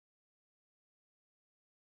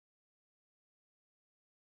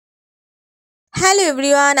Hello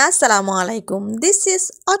everyone, Assalamu alaikum. This is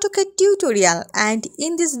AutoCAD tutorial and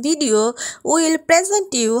in this video we will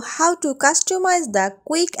present you how to customize the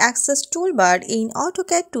quick access toolbar in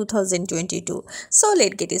AutoCAD 2022. So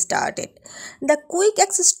let's get started. The quick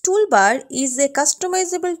access toolbar is a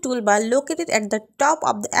customizable toolbar located at the top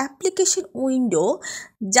of the application window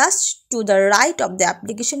just to the right of the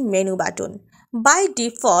application menu button. By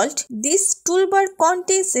default, this toolbar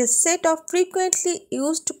contains a set of frequently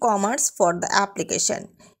used commands for the application.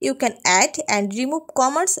 You can add and remove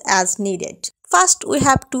commands as needed. First, we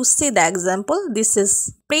have to see the example. This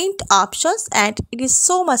is print options and it is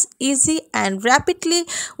so much easy and rapidly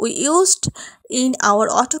we used in our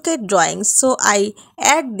AutoCAD drawings. So I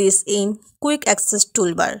add this in quick access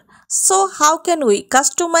toolbar. So how can we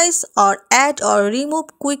customize or add or remove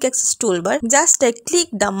quick access toolbar? Just click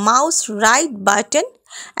the mouse right button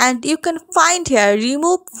and you can find here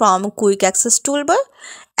remove from quick access toolbar,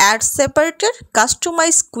 add separator,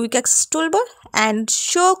 customize quick access toolbar and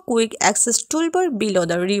show quick access toolbar below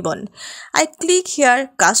the ribbon. I click here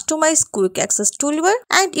customize quick access toolbar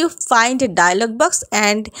and you find a dialog box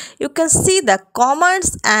and you can see the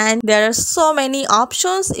commands and there are so many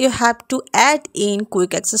options you have to add in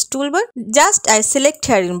quick access toolbar. Just I select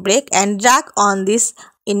here in break and drag on this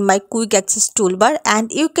in my quick access toolbar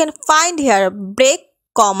and you can find here break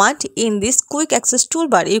command in this quick access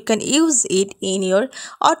toolbar. You can use it in your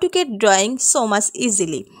AutoCAD drawing so much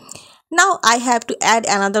easily. Now I have to add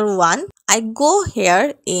another one. I go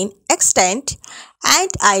here in extend and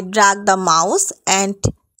I drag the mouse and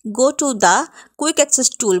go to the quick access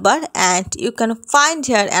toolbar and you can find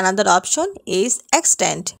here another option is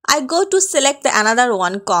extend. I go to select the another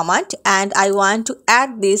one command and I want to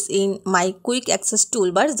add this in my quick access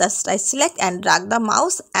toolbar. Just I select and drag the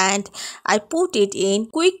mouse and I put it in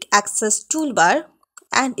quick access toolbar.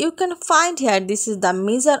 And you can find here this is the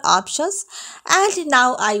measure options and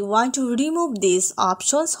now I want to remove these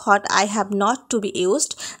options what I have not to be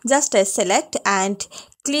used. Just I select and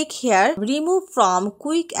click here remove from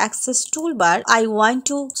quick access toolbar. I want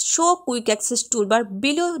to show quick access toolbar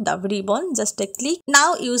below the ribbon. Just a click.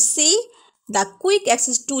 Now you see the quick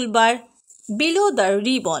access toolbar below the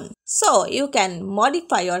ribbon. So you can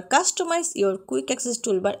modify or customize your quick access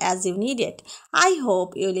toolbar as you need it. I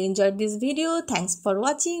hope you'll enjoy this video. Thanks for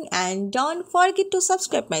watching and don't forget to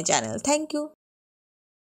subscribe my channel. Thank you.